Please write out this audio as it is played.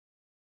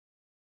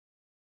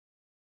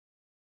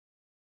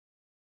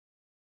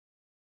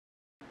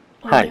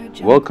Hi,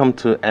 welcome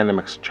to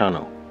ENERMAX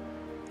channel.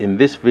 In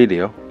this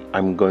video,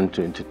 I'm going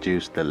to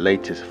introduce the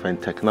latest fan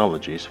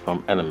technologies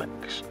from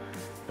ENERMAX,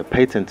 the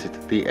patented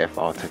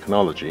DFR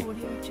technology,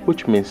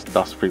 which means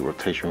dust-free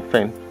rotation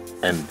fan,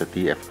 and the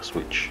DF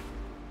switch.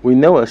 We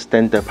know a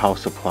standard power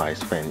supply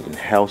fan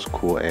inhales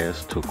cool air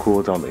to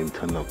cool down the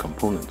internal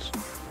components.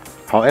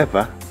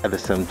 However, at the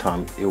same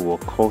time, it will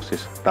cause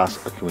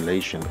dust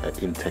accumulation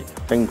at intake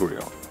fan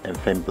grill and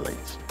fan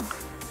blades.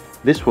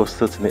 This will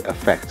certainly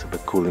affect the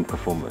cooling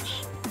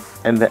performance,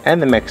 and the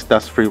ENERMAX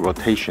dust-free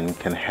rotation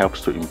can help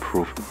to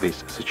improve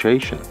this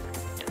situation.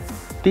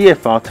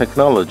 DFR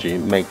technology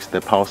makes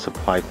the power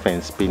supply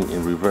fan spin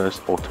in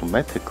reverse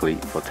automatically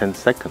for 10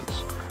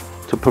 seconds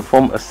to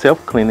perform a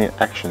self-cleaning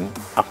action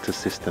after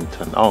system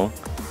turn on.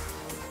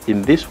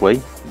 In this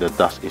way, the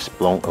dust is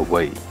blown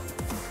away.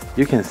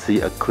 You can see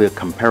a clear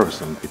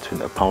comparison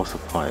between a power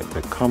supply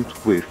that comes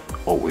with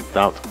or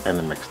without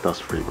ENERMAX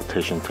dust-free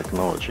rotation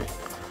technology.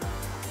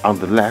 On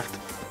the left,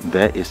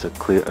 there is a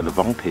clear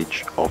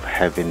advantage of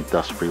having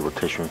dust-free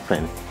rotation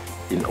fan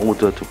in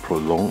order to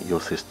prolong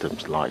your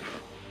system's life.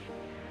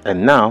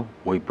 And now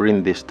we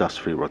bring this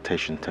dust-free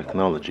rotation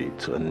technology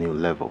to a new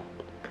level.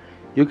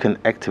 You can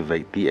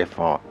activate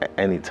DFR at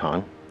any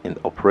time in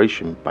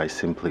operation by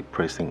simply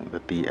pressing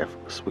the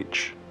DF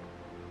switch.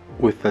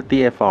 With the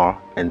DFR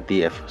and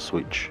DF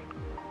switch,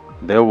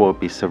 there will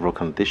be several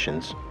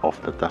conditions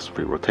of the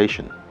dust-free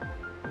rotation.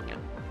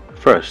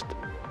 First,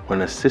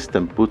 when a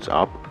system boots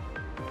up,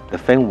 the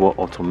fan will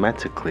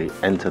automatically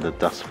enter the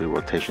dust-free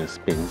rotation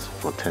spins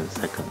for 10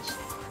 seconds.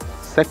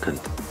 Second,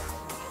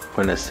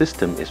 when a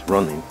system is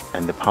running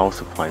and the power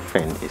supply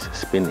fan is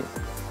spinning,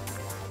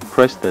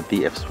 press the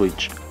DF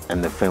switch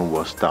and the fan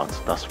will start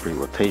dust-free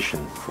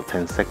rotation for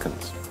 10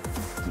 seconds,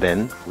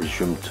 then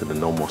resume to the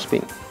normal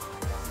spin.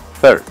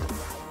 Third,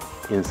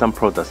 in some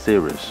product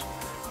series,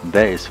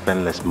 there is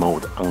fanless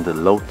mode under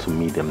low to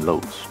medium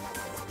loads.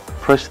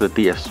 Press the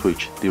DF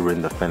switch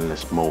during the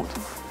fanless mode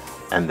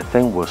and the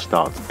fan will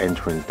start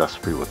entering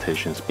dust-free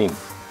rotation spin.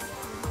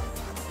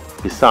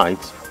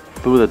 Besides,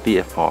 through the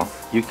DFR,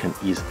 you can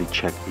easily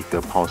check if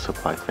your power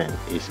supply fan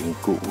is in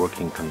good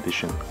working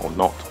condition or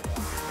not.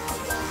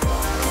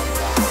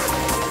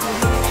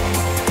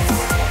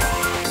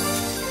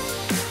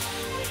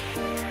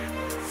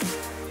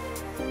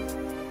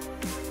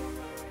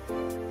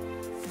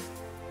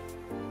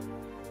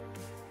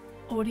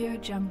 Audio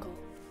Jungle.